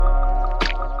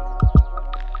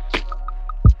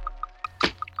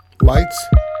Lights,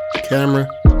 camera,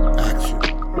 action.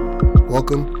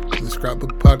 Welcome to the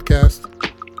Scrapbook Podcast,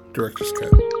 Director's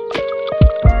Cut.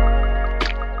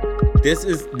 This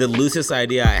is the loosest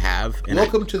idea I have.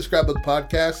 Welcome to the Scrapbook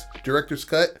Podcast, Director's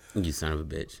Cut. You son of a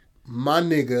bitch. My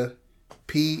nigga,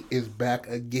 P is back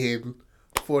again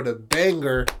for the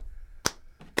banger.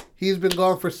 He's been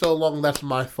gone for so long, that's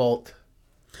my fault.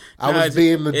 I was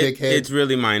being the dickhead. It's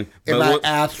really mine. And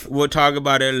but we'll talk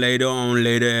about it later on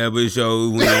later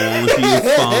episode when I won't see his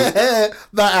phone.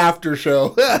 The after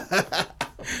show. We're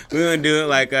going to do it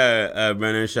like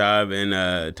Brennan Schaub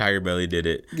and Tiger Belly did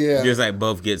it. Yeah. Just like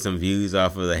both get some views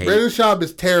off of the hate. Brennan Schaub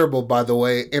is terrible, by the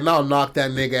way, and I'll knock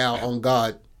that nigga out on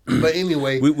God. But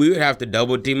anyway. We would have to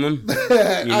double team him.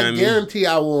 You know I guarantee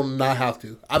I will not have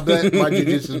to. I bet my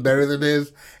jiu-jitsu is better than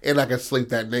his, and I can sleep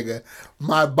that nigga.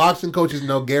 My boxing coach is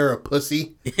Nogueira,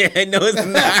 pussy. Yeah, no, it's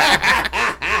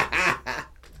not.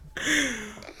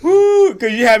 Woo,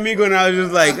 because you had me going, I was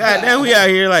just like, God damn, we out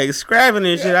here like scrapping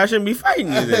and shit. I shouldn't be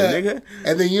fighting you then, nigga.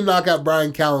 And then you knock out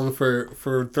Brian Callen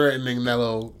for threatening that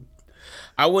little...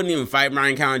 I wouldn't even fight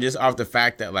Brian Callen just off the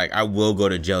fact that, like, I will go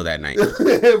to jail that night.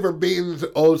 For beating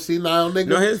old senile nigga?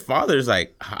 No, his father's,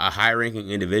 like, a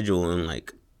high-ranking individual in,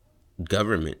 like,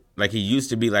 government. Like, he used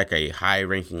to be, like, a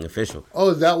high-ranking official. Oh,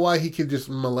 is that why he could just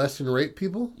molest and rape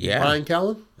people? Yeah. Brian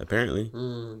Callen? Apparently.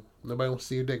 Nobody wants to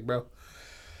see your dick, bro.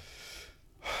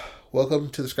 Welcome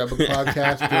to the Scrapbook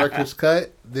Podcast, Director's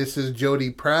Cut. This is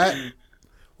Jody Pratt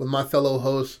with my fellow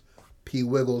host, P.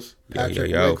 Wiggles,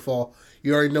 Patrick Wigfall.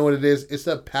 You already know what it is. It's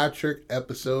a Patrick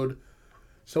episode.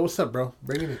 So what's up, bro?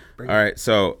 Bring it in. All right,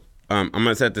 so I'm going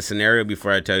to set the scenario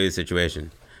before I tell you the situation.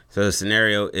 So the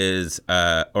scenario is,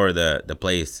 or the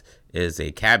place is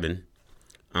a cabin,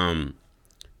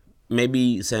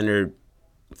 maybe centered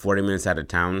 40 minutes out of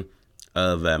town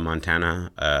of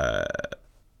Montana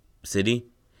city.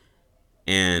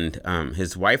 And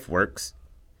his wife works.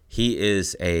 He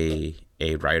is a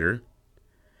writer.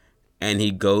 And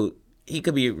he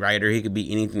could be a writer. He could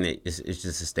be anything that is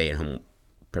just a stay-at-home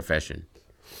profession.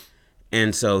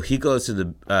 And so he goes to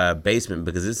the basement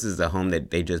because this is a home that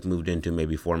they just moved into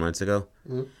maybe 4 months ago.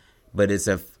 Mm-hmm. But it's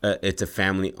a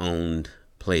family-owned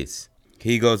place.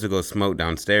 He goes to go smoke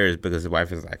downstairs because his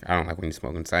wife is like, I don't like when you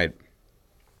smoke inside.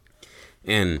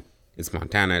 And it's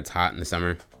Montana. It's hot in the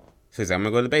summer. So he's like, I'm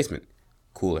going to go to the basement.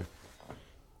 Cooler.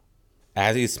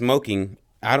 As he's smoking,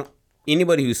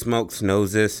 anybody who smokes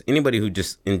knows this. Anybody who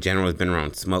just in general has been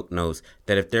around smoke knows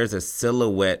that if there's a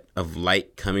silhouette of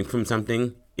light coming from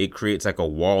something, it creates like a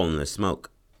wall in the smoke.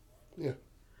 Yeah.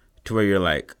 To where you're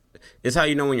like, it's how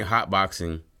you know when you're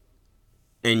hotboxing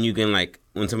and you can like,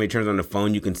 when somebody turns on the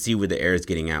phone, you can see where the air is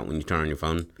getting out when you turn on your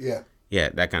phone. Yeah. Yeah,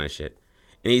 that kind of shit.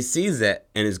 And he sees that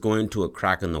and is going to a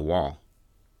crack in the wall.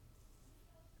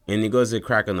 And he goes to a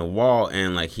crack in the wall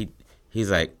and like he's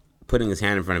like, putting his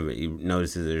hand in front of it, he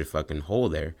notices there's a fucking hole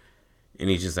there. And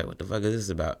he's just like, what the fuck is this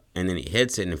about? And then he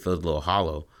hits it and it feels a little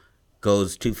hollow.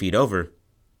 Goes 2 feet over.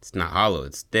 It's not hollow,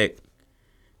 it's thick.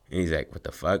 And he's like, what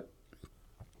the fuck?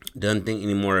 Doesn't think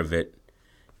any more of it.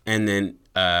 And then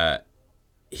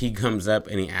he comes up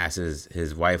and he asks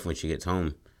his wife when she gets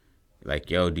home, like,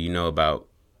 yo, do you know about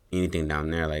anything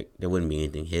down there? Like, there wouldn't be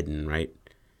anything hidden, right?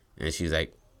 And she's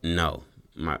like, no.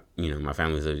 My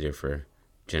family's lived here for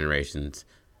generations.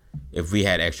 If we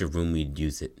had extra room, we'd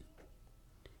use it.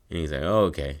 And he's like, oh,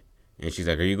 okay. And she's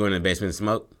like, are you going to the basement to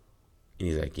smoke? And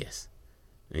he's like, yes.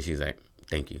 And she's like,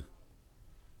 thank you.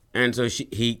 And so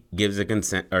he gives a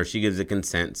consent, or she gives a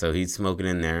consent. So he's smoking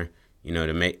in there, you know,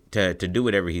 to do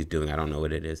whatever he's doing. I don't know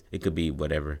what it is. It could be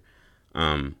whatever.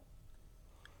 But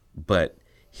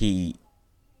he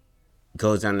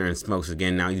goes down there and smokes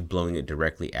again. Now he's blowing it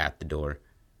directly at the door.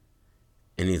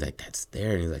 And he's like, that's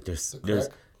there. And he's like, there's,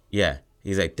 yeah.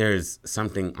 He's like, there's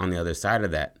something on the other side of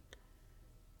that.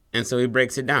 And so he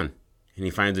breaks it down and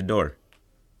he finds a door.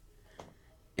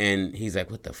 And he's like,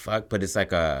 what the fuck? But it's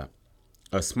like a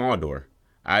small door.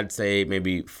 I'd say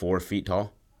maybe 4 feet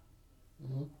tall.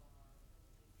 Mm-hmm.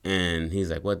 And he's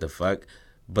like, what the fuck?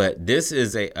 But this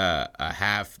is a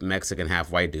half Mexican,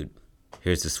 half white dude.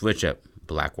 Here's the switch up.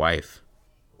 Black wife.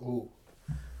 Ooh.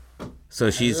 So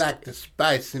she's I like the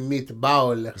spicy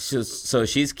meatball. So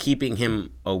she's keeping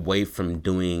him away from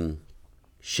doing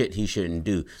shit he shouldn't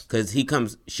do. Because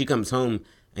she comes home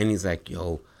and he's like,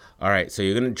 yo, all right, so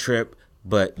you're going to trip,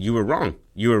 but you were wrong.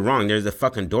 You were wrong. There's a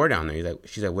fucking door down there.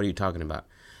 She's like, what are you talking about?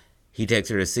 He takes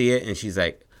her to see it and she's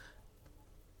like,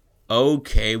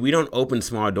 okay, we don't open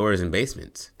small doors in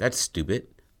basements. That's stupid.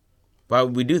 Why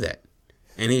would we do that?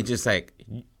 And he's just like,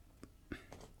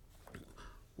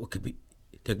 what could be?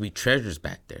 There could be treasures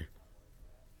back there.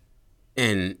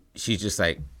 And she's just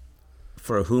like,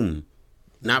 For whom?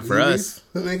 Not for us.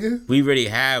 Nigga? We already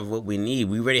have what we need.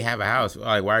 We already have a house.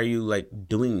 Like, why are you, like,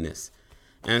 doing this?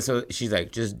 And so she's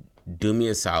like, just do me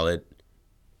a solid.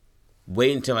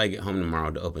 Wait until I get home tomorrow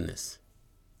to open this.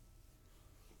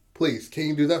 Please, can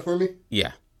you do that for me?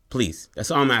 Yeah, please.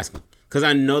 That's all I'm asking. Because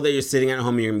I know that you're sitting at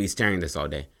home and you're going to be staring at this all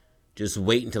day. Just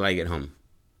wait until I get home.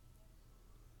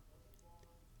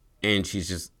 And he's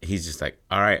just like,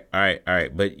 all right.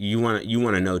 But you want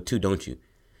to know too, don't you?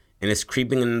 And it's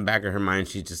creeping in the back of her mind.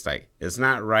 She's just like, it's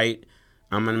not right.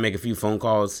 I'm going to make a few phone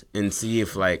calls and see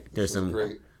if, like, there's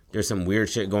some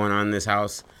weird shit going on in this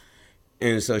house.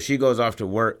 And so she goes off to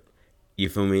work, you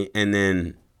feel me? And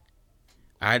then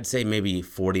I'd say maybe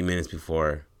 40 minutes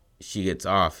before she gets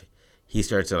off, he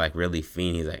starts to, like, really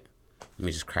fiend. He's like, let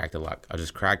me just crack the lock. I'll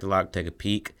just crack the lock, take a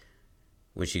peek.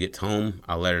 When she gets home,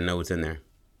 I'll let her know what's in there.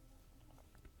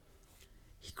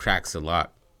 He cracks the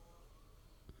lock.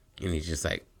 And he's just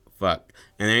like, fuck.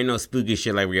 And there ain't no spooky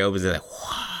shit like where he opens it like,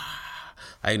 wah,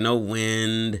 like no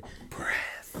wind.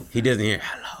 Breath. He doesn't hear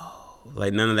hello.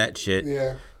 Like none of that shit.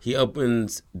 Yeah. He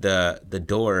opens the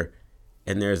door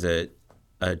and there's a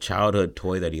childhood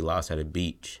toy that he lost at a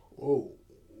beach. Whoa.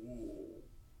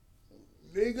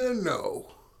 Nigga, no.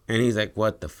 And he's like,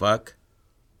 what the fuck?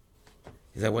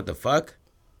 He's like, what the fuck?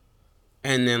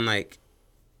 And then like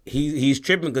he's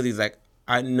tripping because he's like,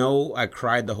 I know I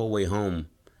cried the whole way home.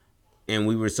 And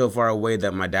we were so far away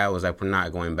that my dad was like, we're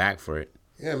not going back for it.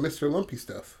 Yeah, Mr. Lumpy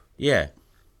stuff. Yeah.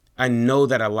 I know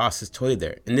that I lost his toy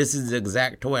there. And this is the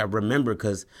exact toy I remember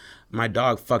because my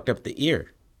dog fucked up the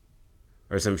ear.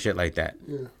 Or some shit like that.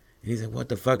 Yeah. And he's like, what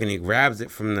the fuck? And he grabs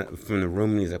it from the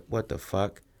room and he's like, what the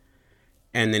fuck?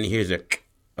 And then he hears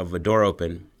of a door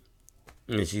open.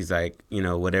 And she's like, you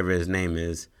know, whatever his name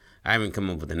is. I haven't come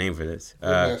up with a name for this.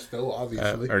 Ernesto,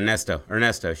 obviously.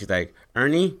 Ernesto. She's like,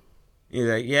 Ernie? He's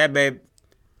like, yeah, babe.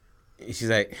 She's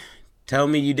like, tell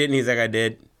me you didn't. He's like, I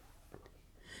did.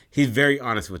 He's very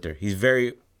honest with her. He's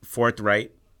very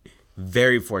forthright.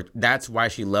 That's why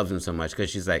she loves him so much. Because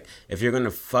she's like, if you're going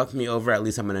to fuck me over, at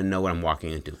least I'm going to know what I'm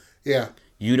walking into. Yeah.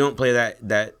 You don't play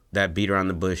that beat around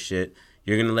the bush shit.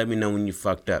 You're going to let me know when you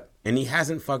fucked up. And he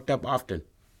hasn't fucked up often.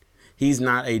 He's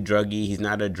not a druggie. He's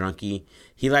not a drunkie.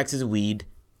 He likes his weed.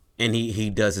 And he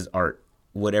does his art.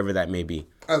 Whatever that may be.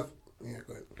 Yeah,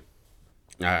 go ahead.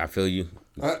 I feel you.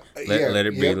 Let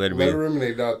it breathe. Let it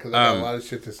ruminate, dog, because I got a lot of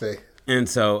shit to say. And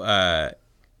so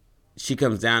she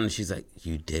comes down and she's like,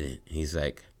 you didn't. He's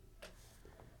like,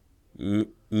 meet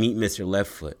Mr.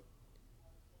 Leftfoot.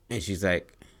 And she's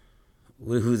like,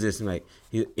 who's this? And like,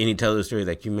 he tells the story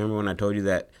like, you remember when I told you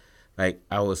that, like,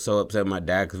 I was so upset with my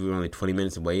dad because we were only 20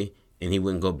 minutes away and he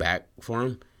wouldn't go back for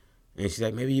him. And she's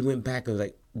like, maybe you went back. I was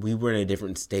like, we were in a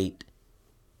different state.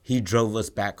 He drove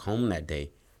us back home that day.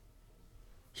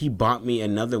 He bought me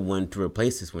another one to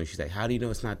replace this one. She's like, how do you know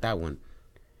it's not that one?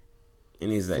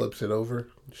 And he's like, flips it over,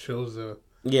 shows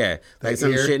like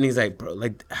some shit. And he's like, bro,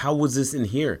 like, how was this in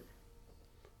here?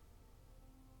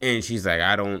 And she's like,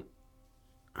 I don't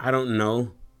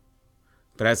know.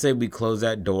 But I say we close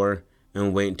that door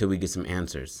and wait until we get some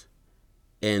answers.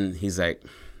 And he's like,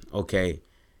 okay.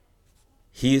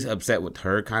 He's upset with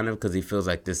her kind of because he feels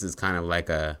like this is kind of like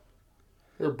a...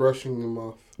 They're brushing him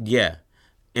off. Yeah.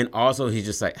 And also he's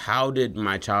just like, how did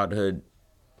my childhood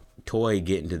toy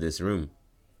get into this room?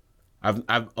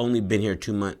 I've only been here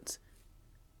 2 months.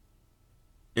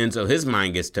 And so his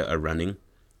mind gets to a running.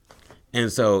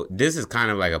 And so this is kind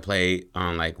of like a play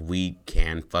on like weed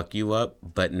can fuck you up,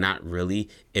 but not really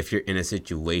if you're in a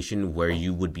situation where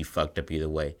you would be fucked up either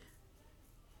way.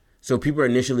 So people are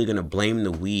initially going to blame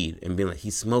the weed and be like,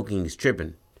 he's smoking, he's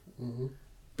tripping. Mm-hmm.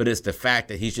 But it's the fact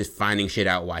that he's just finding shit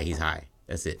out while he's high.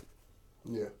 That's it.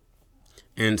 Yeah.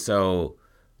 And so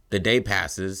the day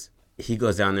passes. He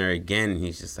goes down there again and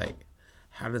he's just like,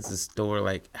 how does this door,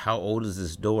 like, how old is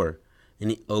this door? And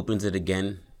he opens it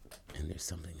again and there's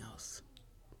something else.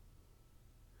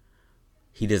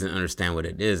 He doesn't understand what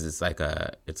it is. It's like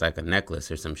a necklace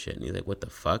or some shit. And he's like, what the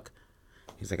fuck?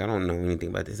 He's like, I don't know anything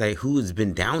about this. He's like, who's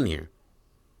been down here?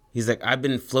 He's like, I've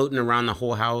been floating around the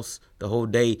whole house the whole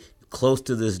day close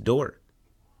to this door.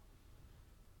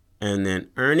 And then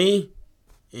Ernie,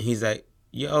 and he's like,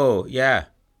 yo, yeah.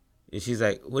 And she's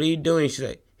like, what are you doing? He's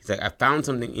like, I found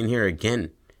something in here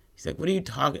again. He's like, what are you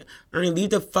talking? Ernie, leave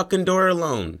the fucking door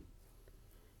alone.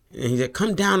 And he's like,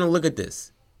 come down and look at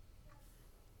this.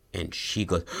 And she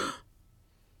goes,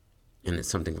 and it's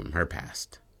something from her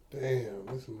past. Damn,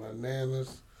 this is my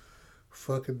nana's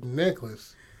fucking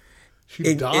necklace.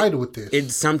 She died with this.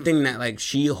 It's something that like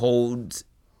she holds,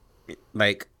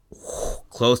 like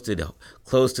close to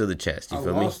the chest. You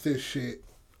feel me? I lost this shit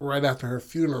right after her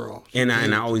funeral. And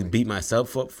I always beat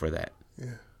myself up for that.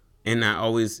 Yeah. And I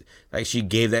always, like, she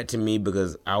gave that to me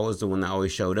because I was the one that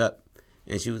always showed up.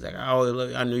 And she was like, oh,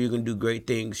 look, I know you're going to do great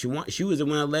things. She was the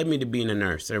one that led me to being a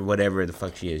nurse or whatever the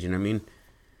fuck she is, you know what I mean?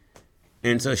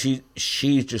 And so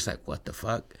she's just like, what the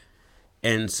fuck?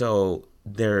 And so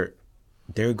they're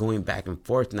going back and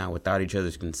forth now without each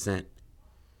other's consent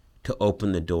to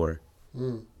open the door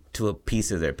to a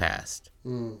piece of their past.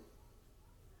 And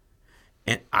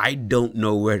I don't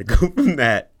know where to go from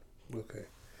that. Okay.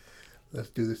 Let's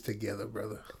do this together,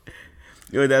 brother.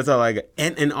 You know, that's all I got.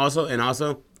 And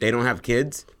also, they don't have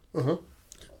kids,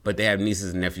 but they have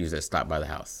nieces and nephews that stop by the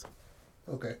house.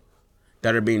 Okay.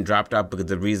 That are being dropped off because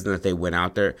the reason that they went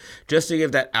out there, just to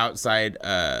give that outside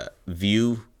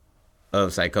view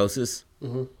of psychosis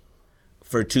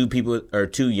for two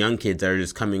young kids that are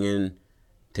just coming in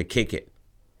to kick it.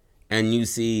 And you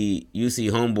see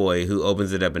homeboy who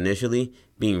opens it up initially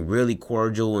being really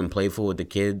cordial and playful with the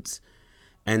kids.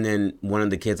 And then one of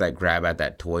the kids like grab at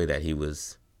that toy that he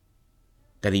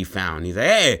found. He's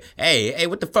like, hey,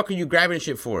 what the fuck are you grabbing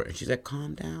shit for? And she's like,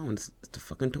 calm down. It's the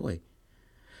fucking toy.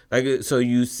 Like, so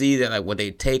you see that like what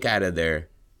they take out of there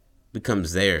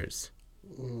becomes theirs.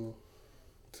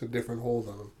 It's a different hold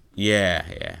on them.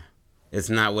 Yeah. It's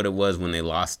not what it was when they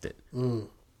lost it.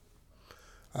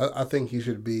 I think he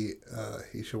should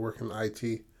work in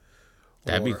IT.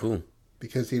 That'd be cool.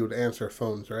 Because he would answer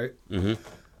phones, right? Mm-hmm.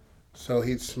 So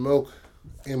he'd smoke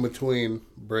in between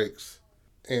breaks.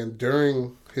 And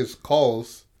during his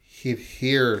calls, he'd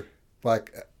hear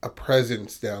like a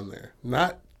presence down there.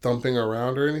 Not thumping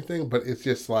around or anything, but it's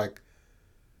just like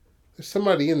there's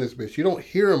somebody in this bitch. You don't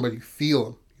hear him, but you feel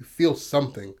him. You feel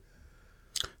something.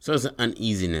 So it's an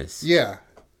uneasiness. Yeah,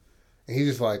 and he's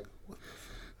just like,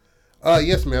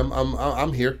 yes, ma'am,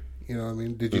 I'm here. You know what I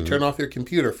mean? Did you turn off your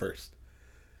computer first?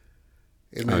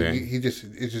 And then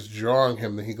it's just drawing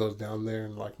him. Then he goes down there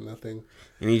and like nothing.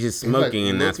 And he's just smoking,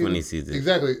 and that's when he sees it.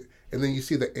 Exactly. And then you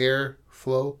see the air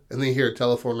flow, and then you hear a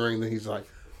telephone ring. Then he's like,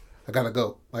 I gotta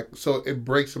go. Like, so it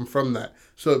breaks him from that.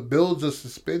 So it builds a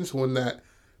suspense when that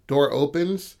door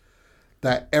opens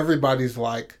that everybody's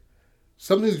like,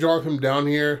 something's drawing him down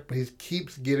here, but he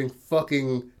keeps getting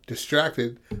fucking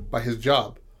distracted by his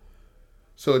job.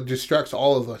 So it distracts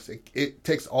all of us. It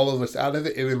takes all of us out of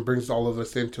it and then brings all of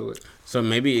us into it. So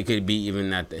maybe it could be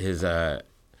even that his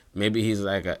maybe he's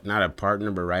like not a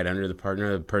partner, but right under the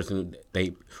partner, the person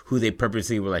who they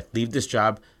purposely were like, leave this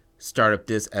job, start up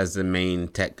this as the main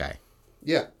tech guy.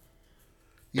 Yeah.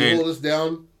 You hold us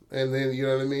down, and then, you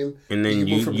know what I mean? And then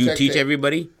you teach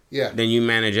everybody? Yeah. Then you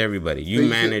manage everybody. You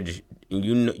manage,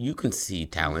 you can see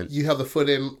talent. You have the foot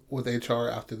in with HR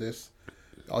after this.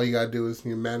 All you got to do is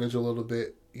you manage a little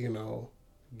bit, you know,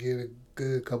 get a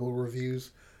good couple of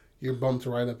reviews. You're bumped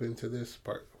right up into this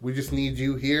part. We just need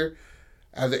you here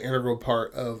as an integral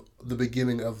part of the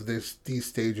beginning of these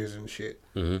stages and shit.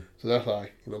 Mm-hmm. So that's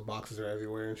why, you know, boxes are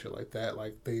everywhere and shit like that.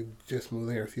 Like, they just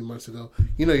moved here a few months ago.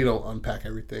 You know, you don't unpack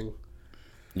everything.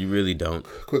 You really don't.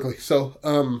 Quickly. So,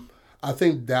 I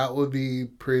think that would be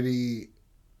pretty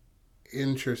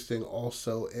interesting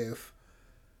also if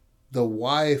the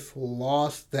wife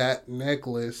lost that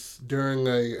necklace during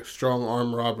a strong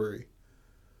arm robbery.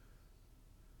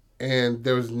 And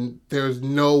there was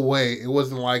no way. It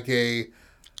wasn't like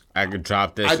I could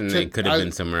drop this it could have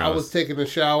been somewhere else. I was taking a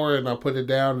shower and I put it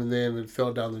down and then it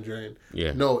fell down the drain.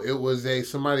 Yeah. No, it was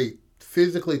somebody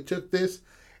physically took this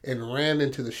and ran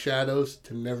into the shadows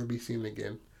to never be seen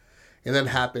again. And that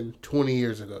happened 20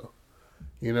 years ago.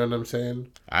 You know what I'm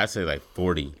saying? I'd say like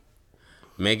 40.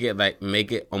 Make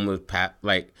it almost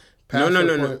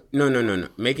no.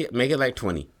 Make it like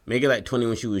 20. Make it like 20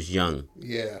 when she was young.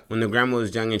 Yeah. When the grandma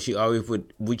was young and she always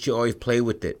play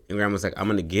with it. And grandma was like, I'm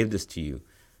going to give this to you.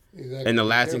 Exactly. And the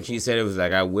last thing she said, it was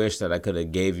like, I wish that I could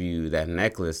have gave you that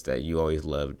necklace that you always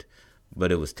loved,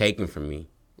 but it was taken from me.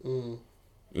 Mm.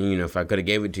 And, you know, if I could have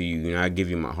gave it to you, you know, I'd give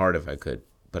you my heart if I could,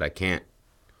 but I can't.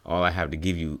 All I had to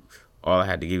give you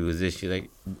was this. She's like,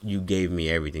 you gave me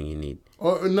everything you need.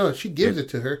 Oh, no, she gives it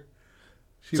to her.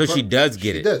 She does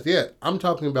get it. She does, yeah. I'm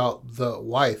talking about the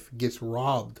wife gets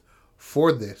robbed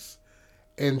for this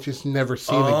and just never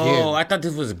seen again. Oh, I thought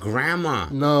this was grandma.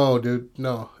 No, dude,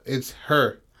 no. It's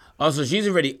her. Oh, so she's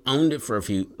already owned it for a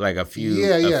few so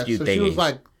things. She was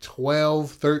like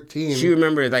 12, 13. She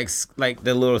remembered like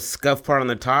the little scuff part on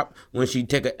the top when she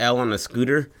took an L on a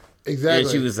scooter. Exactly. And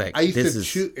she was like, I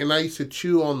used to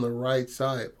chew on the right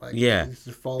side. Like, yeah.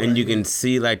 And you can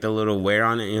see like the little wear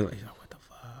on it and you're like, oh, what the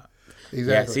fuck?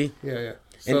 Exactly. Yeah, see? Yeah.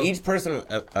 So, and each person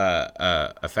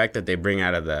effect that they bring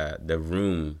out of the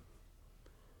room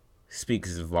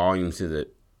speaks volumes to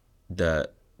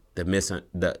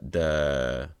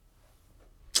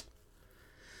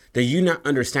you not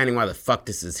understanding why the fuck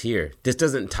this is here. This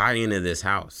doesn't tie into this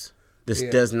house. This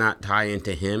does not tie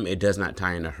into him. It does not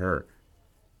tie into her.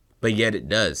 But yet it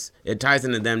does. It ties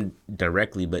into them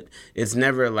directly, but it's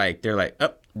never like they're like,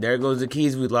 oh, there goes the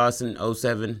keys we lost in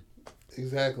 07.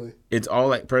 Exactly. It's all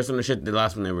like personal shit they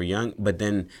lost when they were young. But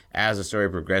then as the story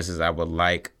progresses, I would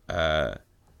like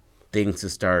things to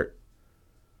start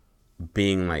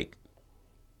being like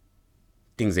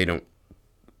things they don't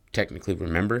technically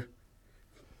remember,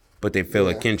 but they feel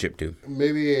a kinship to.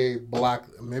 Maybe a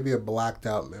blacked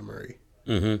out memory.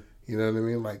 Mm-hmm. You know what I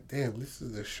mean? Like, damn, this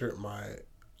is the shirt my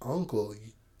uncle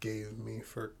gave me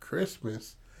for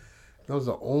Christmas. That was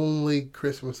the only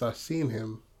Christmas I seen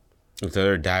him. And so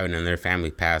they're diving in their family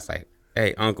past, like,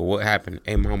 hey, uncle, what happened?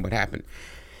 Hey, mom, what happened?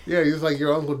 Yeah, he's like,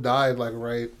 your uncle died, like,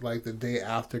 right, like, the day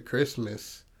after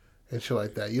Christmas and shit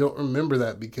like that. You don't remember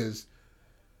that because,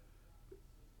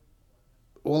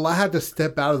 well, I had to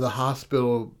step out of the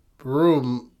hospital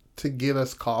room to get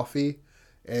us coffee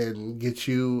and get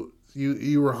you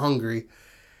were hungry,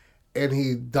 and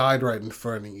he died right in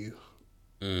front of you.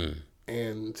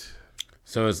 And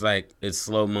so it's like it's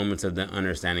slow moments of the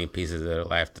understanding pieces of their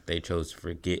life that they chose to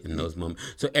forget in those moments.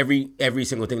 So every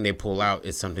single thing they pull out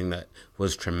is something that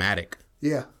was traumatic.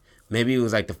 Yeah. Maybe it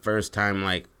was like the first time,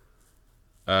 like,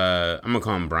 I'm gonna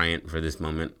call him Bryant for this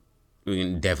moment. We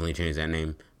can definitely change that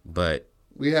name, but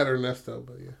we had Ernesto,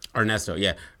 but yeah. Ernesto,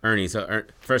 yeah, Ernie. So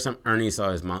first time Ernie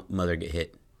saw his mother get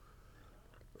hit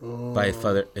by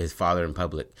his father in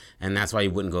public, and that's why he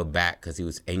wouldn't go back because he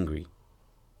was angry.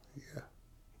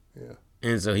 Yeah.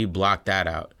 And so he blocked that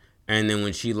out. And then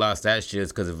when she lost that shit,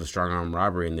 it's because of a strong arm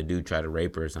robbery and the dude tried to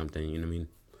rape her or something. You know what I mean?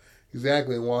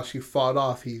 Exactly. And while she fought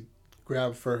off, he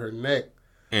grabbed for her neck.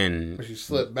 And she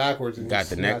slipped backwards and got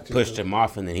the neck, pushed him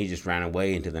off, and then he just ran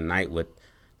away into the night with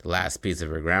the last piece of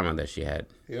her grandma that she had.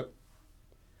 Yep.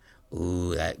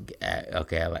 Ooh,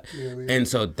 okay. I like. Yeah, and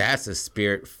so that's a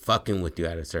spirit fucking with you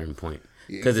at a certain point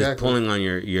because exactly. it's pulling on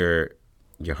your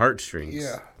heartstrings.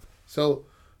 Yeah. So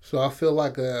I feel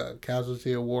like a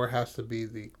casualty of war has to be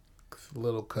the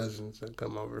little cousins that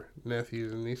come over,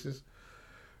 nephews and nieces,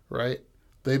 right?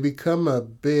 They become a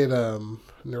bit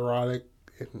neurotic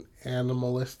and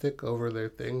animalistic over their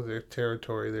things, their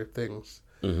territory, their things.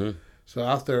 Mm-hmm. So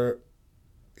after,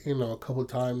 a couple of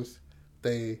times,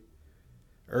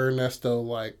 Ernesto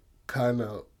like kind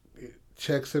of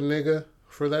checks a nigga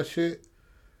for that shit,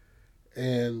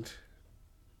 and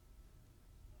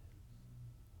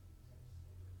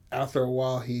after a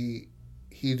while, he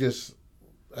just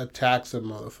attacks a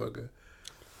motherfucker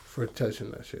for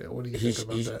touching that shit. What do you think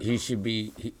about that?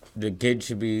 The kid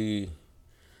should be.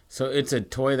 So it's a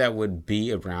toy that would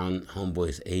be around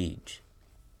homeboy's age.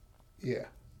 Yeah.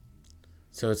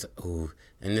 So it's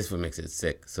and this what makes it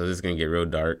sick. So this is gonna get real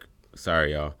dark.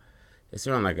 Sorry, y'all. It's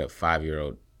around like a 5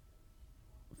 to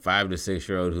 6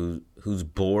 year old who's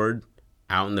bored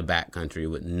out in the backcountry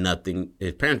with nothing.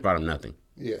 His parents brought him nothing.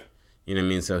 Yeah. You know what I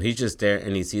mean? So he's just there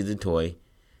and he sees the toy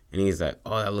and he's like,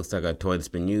 oh, that looks like a toy that's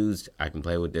been used. I can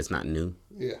play with this, not new.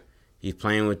 Yeah. He's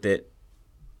playing with it.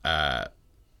 I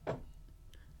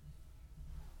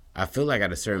feel like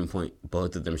at a certain point,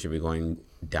 both of them should be going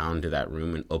down to that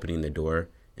room and opening the door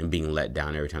and being let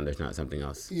down every time there's not something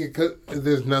else. Yeah, because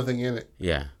there's nothing in it.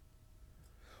 Yeah.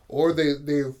 Or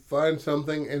they find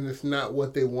something and it's not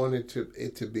what they wanted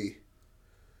it to be.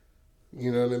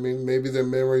 You know what I mean? Maybe their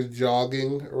memory's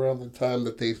jogging around the time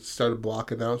that they started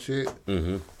blocking out shit.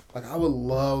 Mm-hmm. Like, I would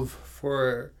love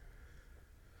for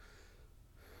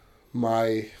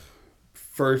my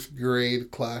first grade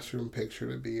classroom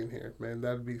picture to be in here, man.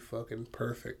 That'd be fucking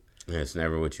perfect. And it's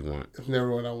never what you want. It's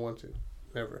never what I wanted.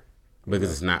 Never.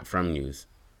 Because it's not from you.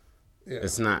 Yeah.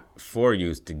 It's not for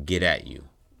you to get at you.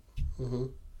 Mm-hmm.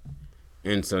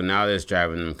 And so now that's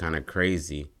driving them kind of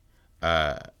crazy.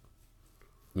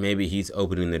 Maybe he's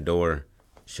opening the door,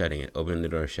 shutting it, opening the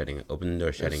door, shutting it, opening the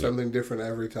door, shutting it. Something different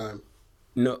every time.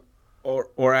 No,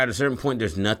 or at a certain point,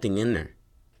 there's nothing in there.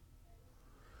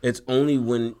 It's only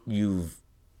when you've.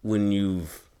 And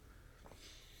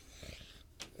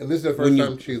this is the first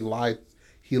time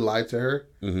he lied to her.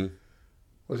 Mm-hmm.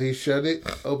 Was he shut it,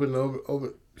 open,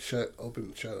 shut,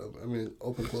 open, shut, open. I mean,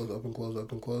 open, close, open, close,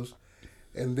 open, close.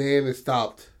 And then it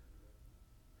stopped.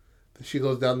 Then she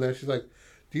goes down there. She's like,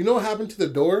 do you know what happened to the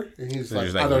door? And he's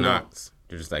like, I don't know.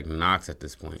 They're just like knocks at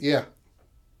this point. Yeah.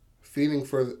 Feeding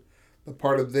for the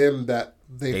part of them that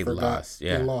they forgot. Lost.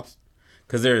 Yeah. They lost.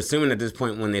 Because they're assuming at this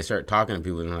point when they start talking to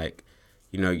people and like,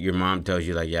 your mom tells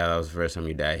you like, yeah, that was the first time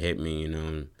your dad hit me,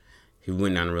 and he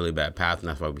went down a really bad path and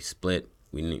that's why we split.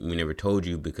 We never told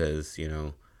you because,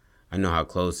 I know how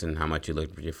close and how much you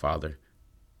looked with your father.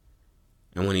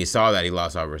 And when he saw that, he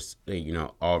lost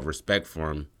all respect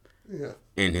for him. Yeah.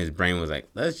 And his brain was like,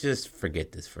 let's just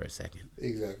forget this for a second.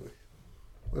 Exactly.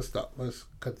 Let's stop. Let's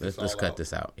cut this Let's cut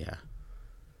this out. Yeah.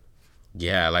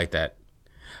 Yeah, I like that.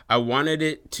 I wanted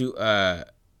it to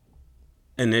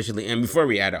initially, and before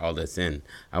we added all this in,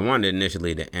 I wanted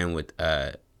initially to end with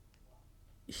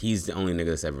he's the only nigga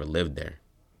that's ever lived there.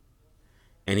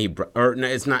 And no,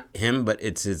 it's not him, but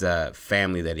it's his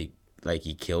family that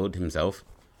he killed himself.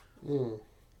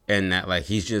 And that like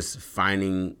he's just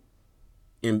finding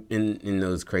in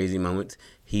those crazy moments,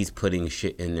 he's putting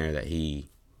shit in there that he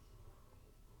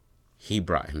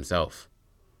brought himself.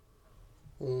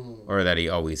 Or that he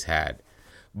always had.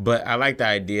 But I like the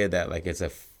idea that like it's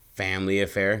a family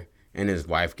affair and his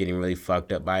wife getting really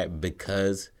fucked up by it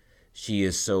because she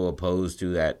is so opposed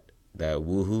to that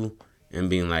woohoo and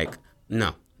being like,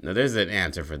 no, there's an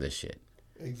answer for this shit.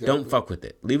 Exactly. Don't fuck with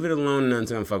it. Leave it alone,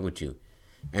 none's gonna fuck with you.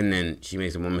 And then she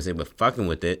makes a woman say, but fucking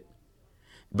with it.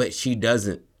 But she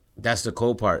doesn't. That's the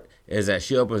cool part, is that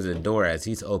she opens the door as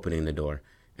he's opening the door.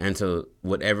 And so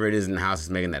whatever it is in the house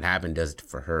that's making that happen does it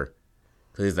for her.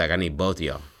 Because he's like, I need both of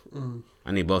y'all.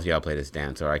 I need both of y'all to play this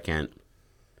dance, or I can't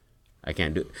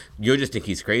do it. You'll just think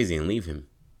he's crazy and leave him.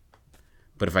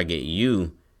 But if I get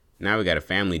you, now we got a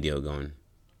family deal going.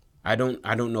 I don't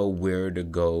know where to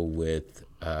go with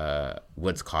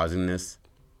what's causing this.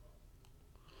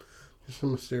 Just a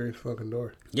mysterious fucking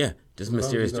door. Yeah, just a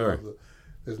mysterious door.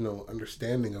 There's no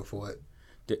understanding of what.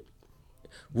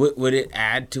 Would it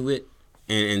add to it?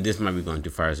 And this might be going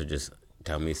too far, so just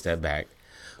tell me, step back.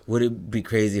 Would it be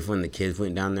crazy if when the kids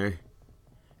went down there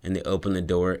and they opened the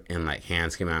door and like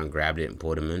hands came out and grabbed it and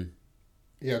pulled him in?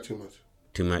 Yeah, too much.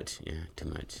 Too much? Yeah, too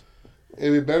much.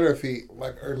 It'd be better if he,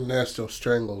 like Ernesto,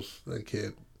 strangles the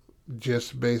kid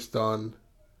just based on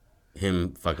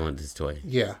him fucking with his toy.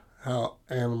 Yeah, how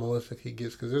animalistic he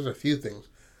gets. Because there's a few things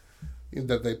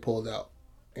that they pulled out.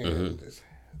 And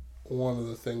one of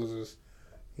the things is,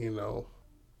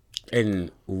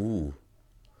 And,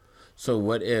 so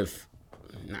what if,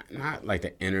 not like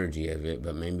the energy of it,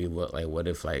 but maybe what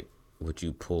if like what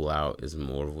you pull out is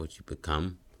more of what you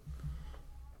become?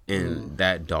 And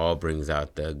that doll brings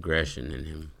out the aggression in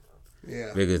him.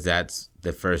 Yeah. Because that's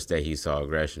the first day he saw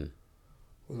aggression.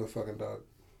 With a fucking dog.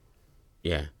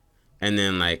 Yeah. And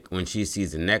then like when she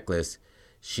sees the necklace,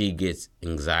 she gets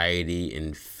anxiety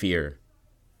and fear.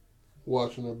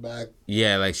 Watching her back.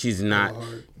 Yeah, like she's not.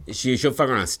 She'll fuck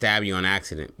around and stab you on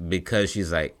accident because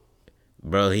she's like,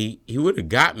 bro, he would have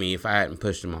got me if I hadn't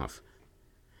pushed him off.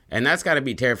 And that's got to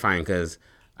be terrifying because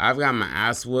I've got my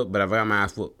ass whooped, but I've got my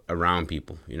ass whooped around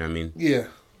people. You know what I mean? Yeah.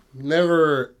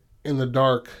 Never in the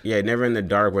dark. Yeah, never in the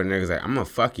dark where niggas like, I'm going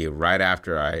to fuck you right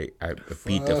after I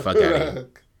beat the fuck out of you.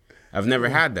 I've never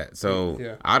had that.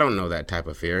 So I don't know that type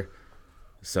of fear.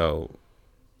 So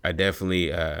I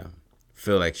definitely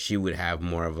feel like she would have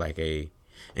more of like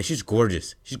and she's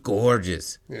gorgeous. She's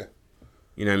gorgeous. Yeah.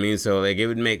 You know what I mean? So like it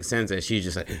would make sense that she's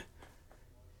just like,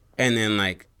 and then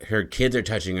like her kids are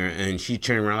touching her and she's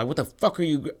turning around like, what the fuck are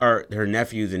you, or her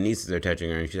nephews and nieces are touching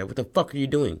her and she's like, what the fuck are you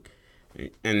doing?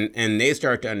 And they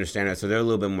start to understand that, so they're a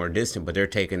little bit more distant, but they're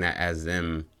taking that as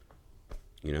them,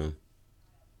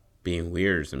 being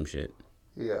weird or some shit.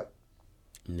 Yeah.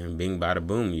 And then bing bada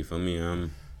boom, you feel me?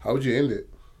 How would you end it?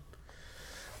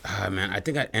 Man, I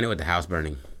think I'd end it with the house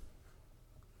burning.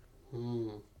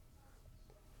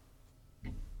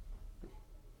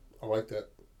 I like that.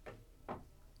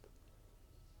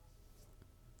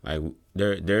 Like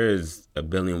there's a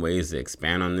billion ways to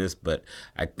expand on this, but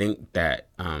I think that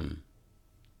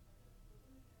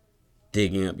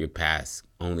digging up your past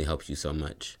only helps you so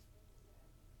much.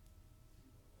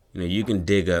 You can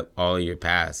dig up all of your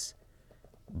past,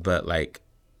 but like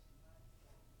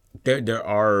there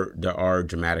are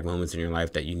dramatic moments in your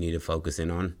life that you need to focus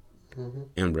in on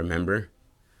and remember,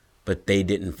 but they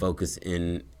didn't focus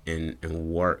in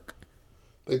work.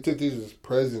 They took these as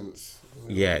presents.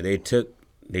 Yeah, they took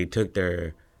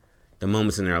the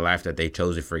moments in their life that they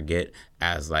chose to forget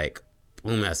as like,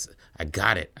 boom, I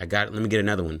got it. Let me get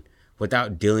another one,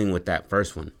 without dealing with that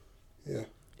first one. Yeah.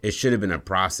 It should have been a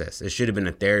process. It should have been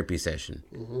a therapy session.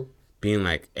 Being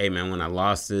like, hey man, when I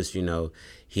lost this,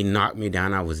 he knocked me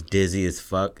down. I was dizzy as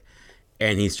fuck,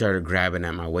 and he started grabbing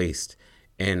at my waist,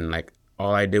 and like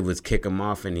all I did was kick him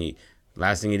off, and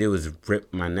last thing he did was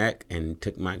rip my neck and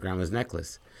took my grandma's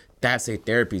necklace. That's a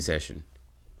therapy session.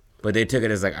 But they took it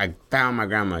as like, I found my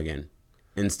grandma again,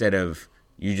 instead of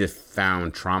you just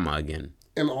found trauma again.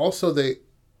 And also they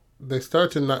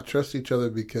start to not trust each other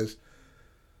because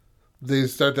they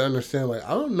start to understand, like,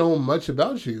 I don't know much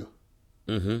about you.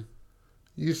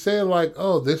 You say like,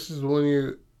 oh, this is when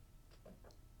you're.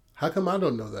 How come I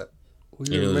don't know that? It was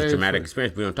a traumatic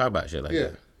experience. We don't talk about shit like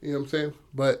that. You know what I'm saying?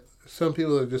 But some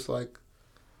people are just like,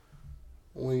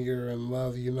 when you're in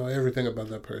love, you know everything about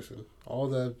that person. All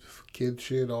the kid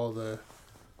shit, all the...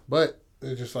 But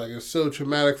it's just like, it's so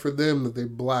traumatic for them that they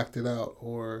blacked it out.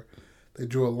 Or they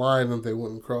drew a line that they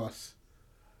wouldn't cross.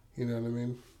 You know what I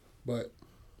mean? But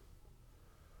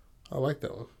I like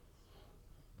that one.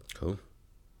 Cool.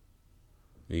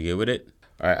 You good with it?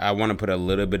 All right, I want to put a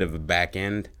little bit of a back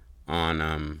end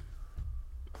on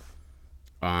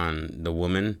the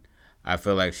woman. I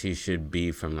feel like she should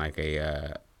be from like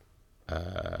a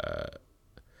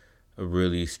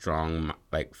really strong,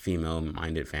 like,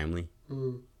 female-minded family.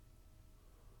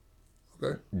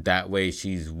 Okay. That way,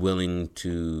 she's willing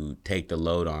to take the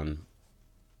load on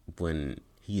when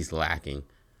he's lacking.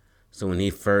 So when he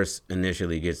first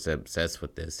initially gets obsessed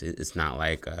with this, it's not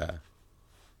like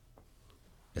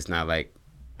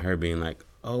her being like,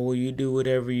 "Oh, well, you do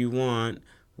whatever you want.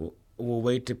 We'll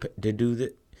wait to do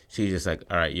that." She's just like,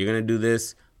 "All right, you're gonna do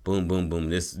this. Boom, boom, boom.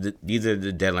 These are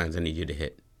the deadlines I need you to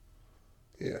hit."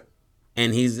 Yeah.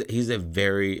 And he's a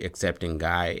very accepting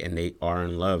guy, and they are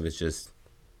in love. It's just,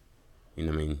 you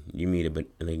know what I mean? You meet a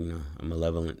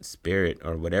malevolent spirit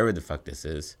or whatever the fuck this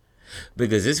is.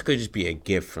 Because this could just be a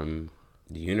gift from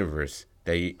the universe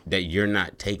that you're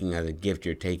not taking as a gift,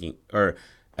 you're taking, or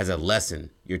as a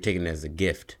lesson, you're taking it as a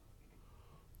gift.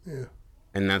 Yeah.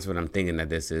 And that's what I'm thinking that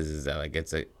this is that like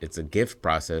it's a gift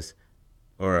process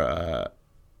or a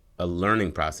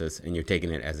learning process, and you're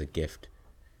taking it as a gift.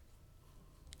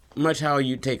 Much how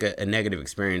you take a negative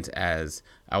experience as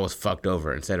I was fucked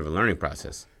over instead of a learning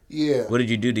process. Yeah. What did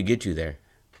you do to get you there?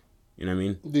 You know what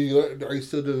I mean? Are you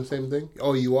still doing the same thing?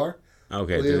 Oh, you are?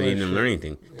 Okay, well, then you didn't learn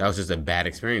anything. Yeah. That was just a bad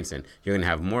experience, and you're going to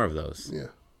have more of those. Yeah.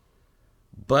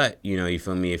 But, you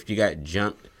feel me? If you got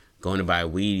jumped going to buy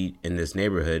weed in this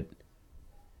neighborhood,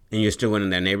 and you're still going in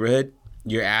that neighborhood,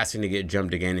 you're asking to get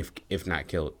jumped again if not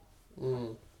killed.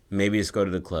 Mm. Maybe just go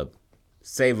to the club.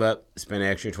 Save up, spend an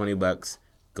extra $20,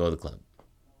 go to the club.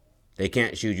 They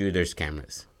can't shoot you, there's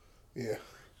cameras. Yeah.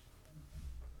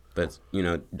 But,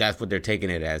 that's what they're taking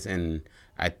it as. And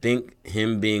I think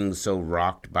him being so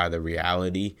rocked by the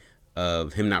reality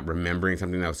of him not remembering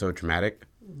something that was so traumatic,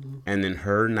 and then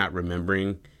her not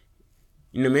remembering,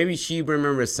 maybe she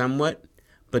remembers somewhat,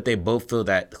 but they both feel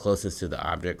that closeness to the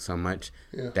object so much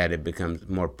that it becomes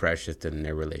more precious than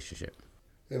their relationship.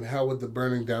 And how would the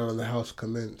burning down of the house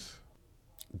commence?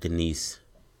 Denise.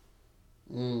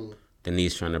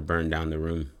 Denise trying to burn down the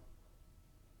room.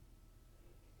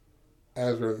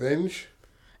 As revenge?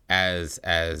 As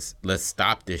let's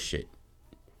stop this shit.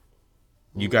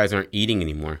 You guys aren't eating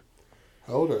anymore.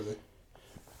 How old are they?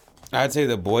 I'd say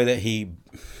the boy that he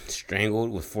strangled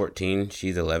was 14.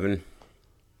 She's 11.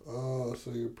 Oh,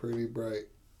 so you're pretty bright.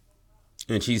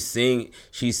 And she's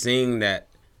seeing that,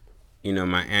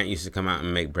 my aunt used to come out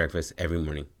and make breakfast every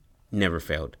morning. Never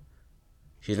failed.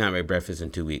 She's not made breakfast in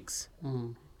 2 weeks.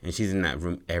 And she's in that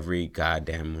room every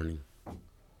goddamn morning.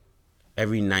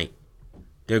 Every night.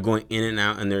 They're going in and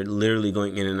out, and they're literally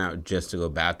going in and out just to go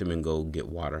bathroom and go get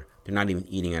water. They're not even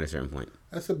eating at a certain point.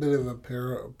 That's a bit of a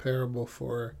parable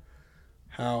for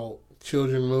how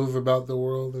children move about the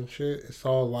world and shit. It's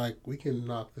all like, we can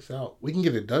knock this out. We can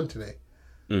get it done today.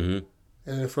 Mm-hmm.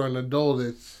 And then for an adult,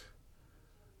 it's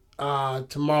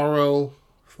tomorrow,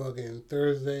 fucking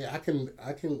Thursday. I can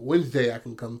Wednesday I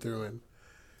can come through and.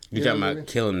 You're talking about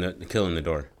killing the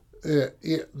door. Yeah.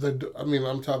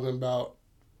 I'm talking about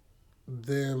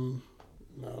them.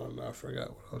 No, I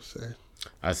forgot what I was saying.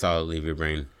 I saw it leave your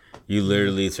brain. You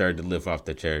literally started to lift off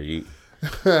the chair.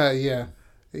 Yeah,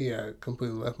 it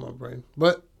completely left my brain.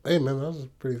 But hey, man, that was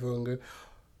pretty fucking good.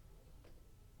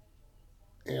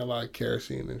 And a lot of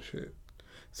kerosene and shit.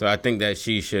 So I think that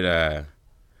she should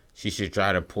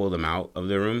try to pull them out of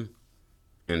the room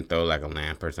and throw like a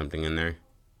lamp or something in there.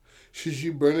 Should she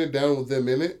burn it down with them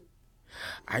in it?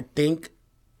 I think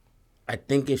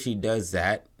if she does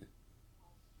that.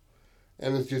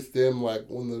 And it's just them, like,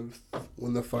 when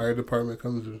the fire department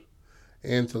comes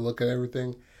in to look at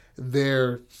everything,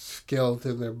 their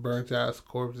skeleton, their burnt-ass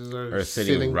corpses are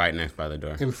sitting right next by the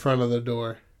door. In front of the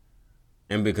door.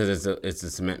 And because it's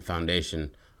a cement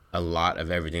foundation, a lot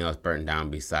of everything else burnt down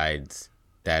besides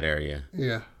that area.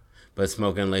 Yeah. But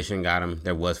smoke inhalation got them.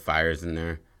 There was fires in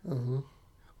there. Mm-hmm.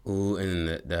 Ooh, and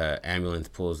then the ambulance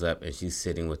pulls up, and she's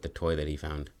sitting with the toy that he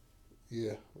found.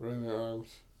 Yeah, right in her arms.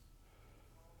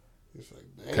 It's like,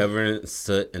 damn. Covered in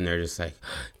soot, and they're just like,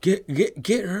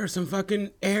 get her some fucking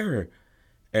air.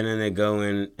 And then they go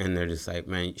in, and they're just like,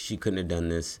 man, she couldn't have done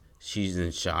this. She's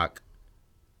in shock.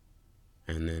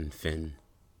 And then Finn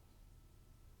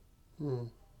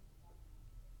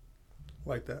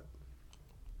Like that.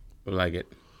 We like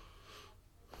it.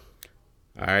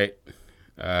 All right.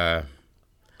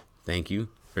 Thank you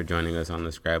for joining us on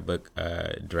the Scrapbook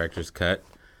Director's Cut,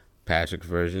 Patrick's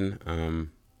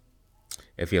version.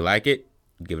 If you like it,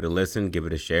 give it a listen, give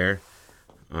it a share.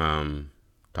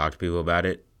 Talk to people about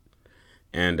it.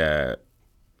 And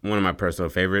one of my personal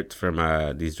favorites from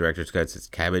these Director's Cuts is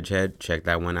Cabbage Head. Check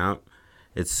that one out.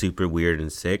 It's super weird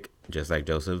and sick, just like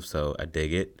Joseph, so I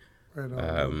dig it. Right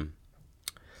on.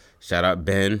 Shout out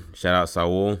Ben. Shout out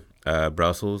Saul.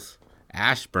 Brussels.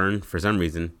 Ashburn, for some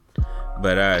reason.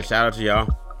 But shout out to y'all.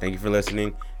 Thank you for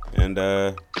listening. And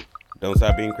don't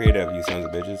stop being creative, you sons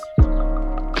of bitches.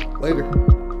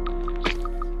 Later.